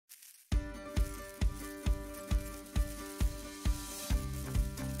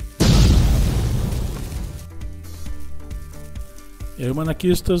E aí,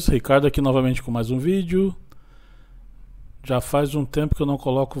 Almanaquistas, Ricardo aqui novamente com mais um vídeo. Já faz um tempo que eu não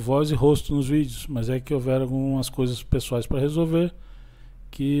coloco voz e rosto nos vídeos, mas é que houveram algumas coisas pessoais para resolver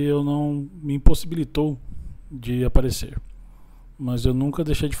que eu não me impossibilitou de aparecer. Mas eu nunca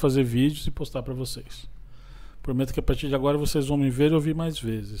deixei de fazer vídeos e postar para vocês. Prometo que a partir de agora vocês vão me ver e ouvir mais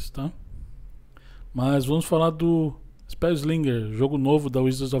vezes, tá? Mas vamos falar do Spellslingers, jogo novo da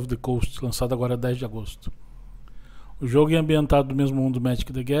Wizards of the Coast, lançado agora 10 de agosto. O jogo é ambientado no mesmo mundo do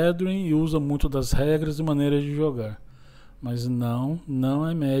Magic the Gathering e usa muito das regras e maneiras de jogar. Mas não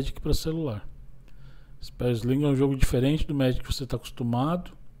é Magic para celular. Spellslingers é um jogo diferente do Magic que você está acostumado.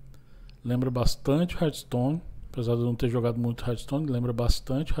 Lembra bastante Hearthstone. Apesar de eu não ter jogado muito Hearthstone, lembra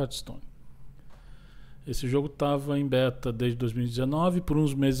bastante Hearthstone. Esse jogo estava em beta desde 2019. Por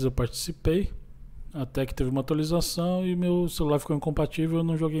uns meses eu participei. Até que teve uma atualização e meu celular ficou incompatível e eu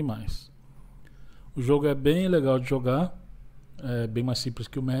não joguei mais. O jogo é bem legal de jogar, é bem mais simples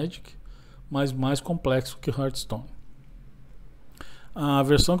que o Magic, mas mais complexo que o Hearthstone. A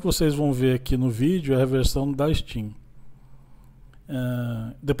versão que vocês vão ver aqui no vídeo é a versão da Steam.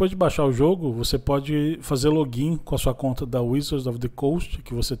 Depois de baixar o jogo, você pode fazer login com a sua conta da Wizards of the Coast,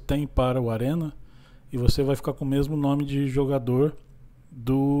 que você tem para o Arena, e você vai ficar com o mesmo nome de jogador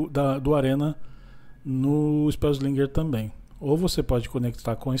do Arena no Spellslinger também. Ou você pode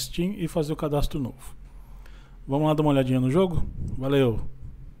conectar com a Steam e fazer o cadastro novo. Vamos lá dar uma olhadinha no jogo? Valeu!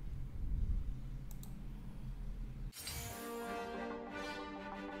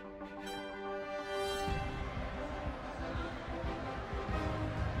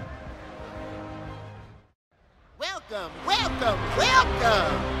 Welcome, welcome,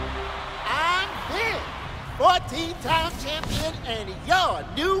 welcome! I'm Vídeo, 14-time champion and your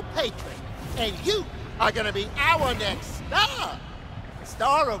new patron. And you are gonna be our next star.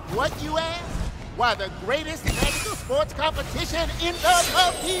 Star of what, you ask? Why, the greatest magical sports competition in the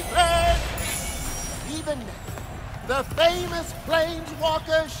multiverse! Even now, the famous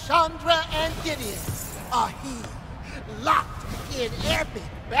planeswalkers Chandra and Gideon are here, locked in epic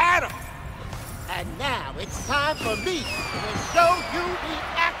battle. And now it's time for me to show you the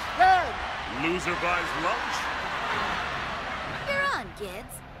action! Loser buys lunch? You're on,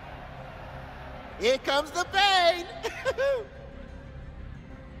 kids. Here comes the pain!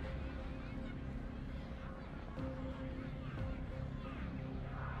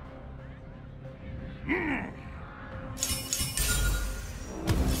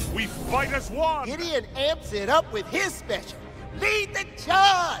 We fight as one! Gideon amps it up with his special. Lead the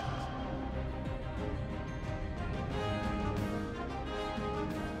charge!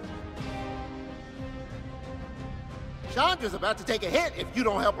 Chandra's about to take a hit if you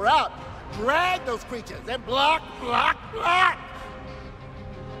don't help her out. Drag those creatures and block, block, block!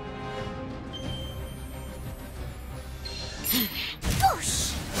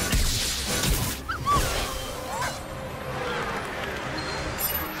 Whoosh!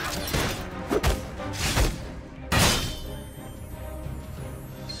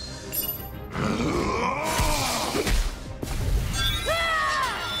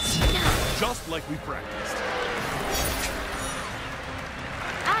 Just like we practiced.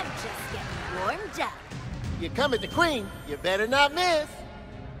 I'm just getting warmed up. You come at the queen, you better not miss.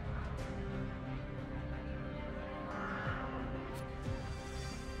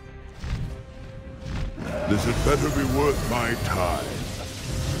 This had better be worth my time.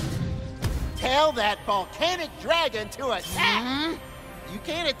 Tell that volcanic dragon to attack! You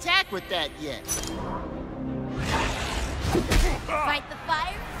can't attack with that yet. Fight the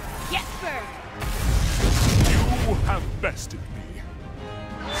fire, get burned. You have bested me.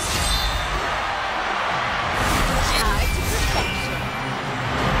 Charge to perfection.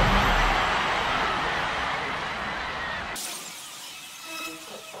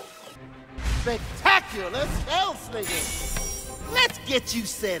 Spectacular Spellslingers! Let's get you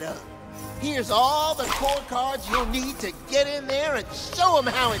set up. Here's all the core cards you'll need to get in there and show them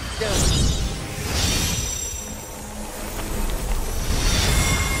how it's done.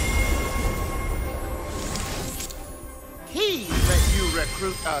 Keys let you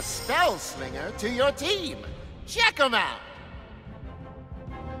recruit a Spellslinger to your team. Check them out.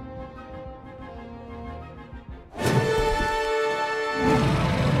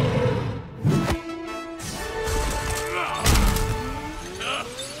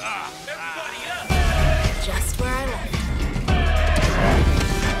 Just where I left.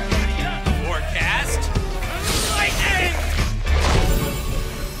 Forecast. Lightning!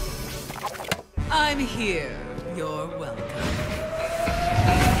 I'm here. You're welcome.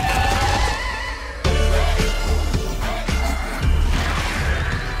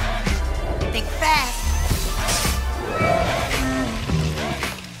 Think fast.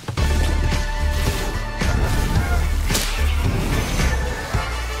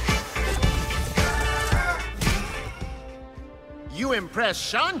 You impressed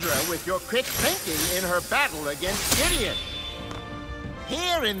Chandra with your quick thinking in her battle against Gideon.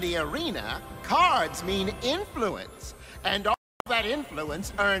 Here in the arena, cards mean influence, and all that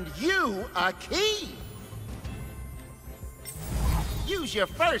influence earned you a key. Use your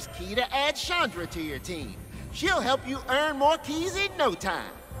first key to add Chandra to your team. She'll help you earn more keys in no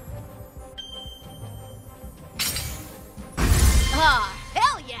time. Ah,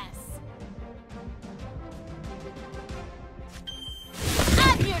 hell yes!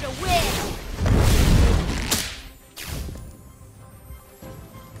 I'm here to win!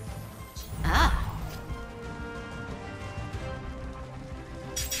 Ah.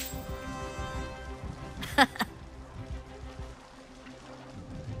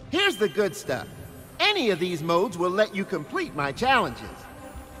 Here's the good stuff. Any of these modes will let you complete my challenges.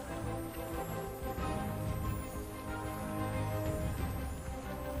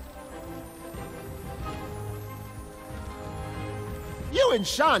 You and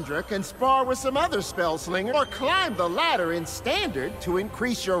Chandra can spar with some other Spellslingers or climb the ladder in Standard to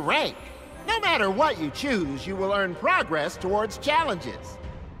increase your rank. No matter what you choose, you will earn progress towards challenges.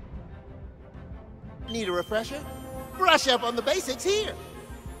 Need a refresher? Brush up on the basics here.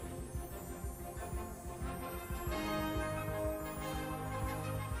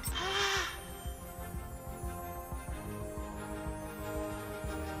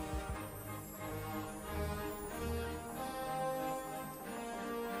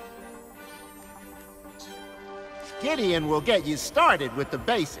 Gideon will get you started with the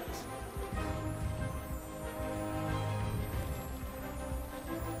basics.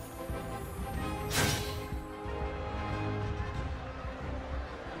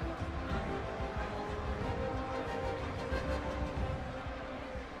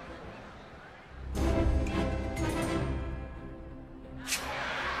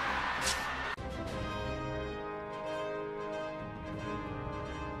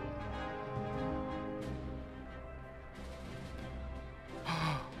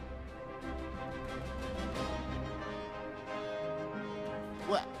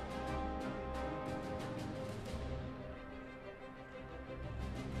 What?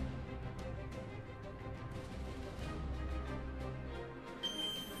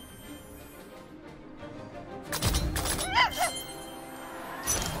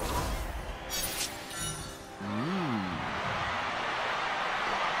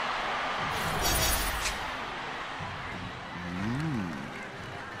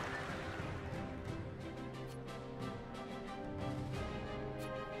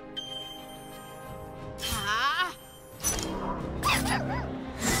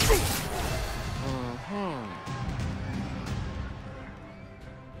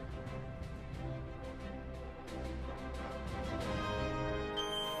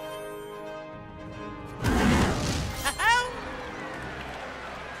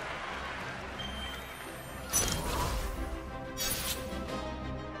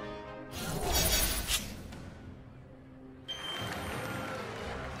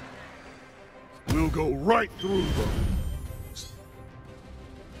 We'll go right through them.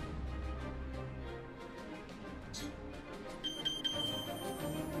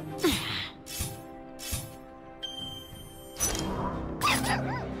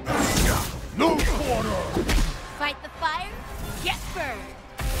 No quarter! Fight the fire, get burned!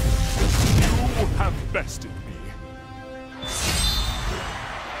 You have bested me.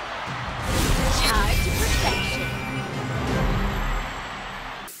 Charge to perfection!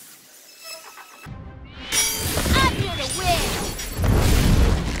 I'm here to win!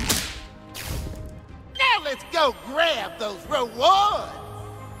 Now let's go grab those rewards!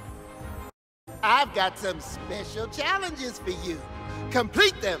 I've got some special challenges for you.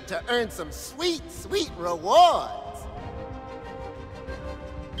 Complete them to earn some sweet, sweet rewards.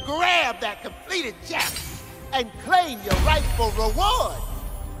 Grab that completed challenge and claim your rightful reward.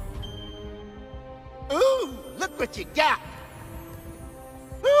 Ooh, look what you got.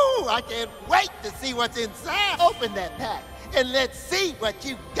 Ooh, I can't wait to see what's inside. Open that pack and let's see what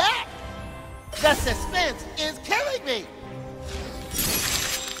you got. The suspense is killing me.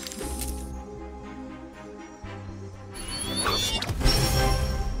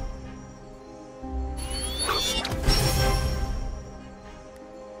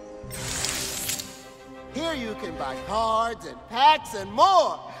 Here you can buy cards and packs and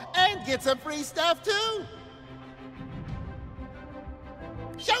more, and get some free stuff too.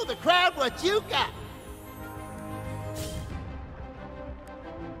 Show the crowd what you got.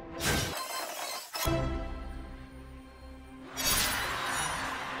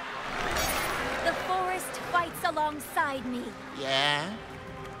 The forest fights alongside me. Yeah?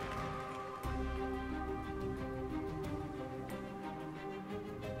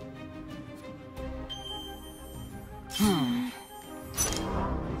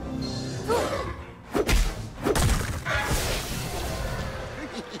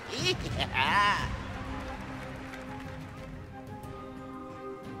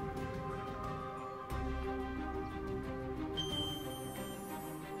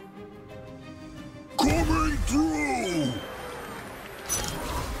 Coming through!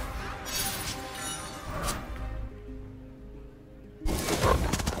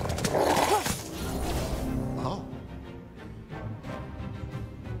 Oh.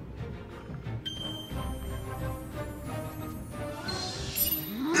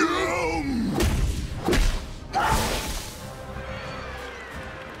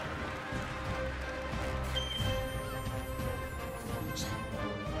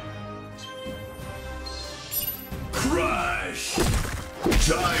 Crash!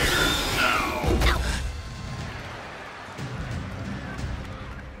 Tired now!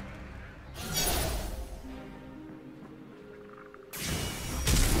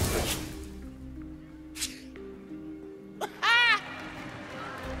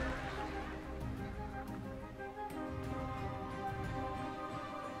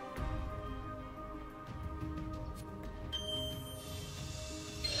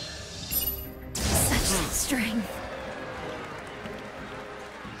 Such strength.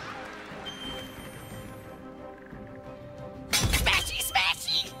 Smashy,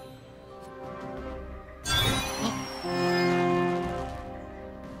 smashy!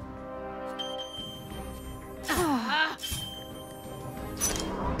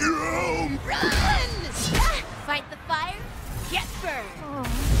 Yum! Fight the fire, get burned.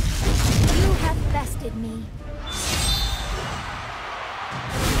 You have bested me.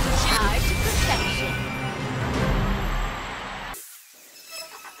 Charge to perfection.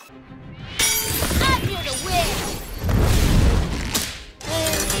 I'm here to win.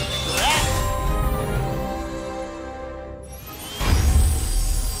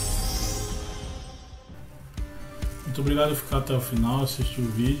 Muito obrigado por ficar até o final, assistir o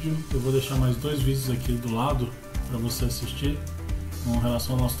vídeo. Eu vou deixar mais 2 vídeos aqui do lado para você assistir com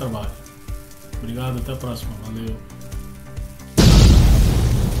relação ao nosso trabalho. Obrigado, até a próxima. Valeu!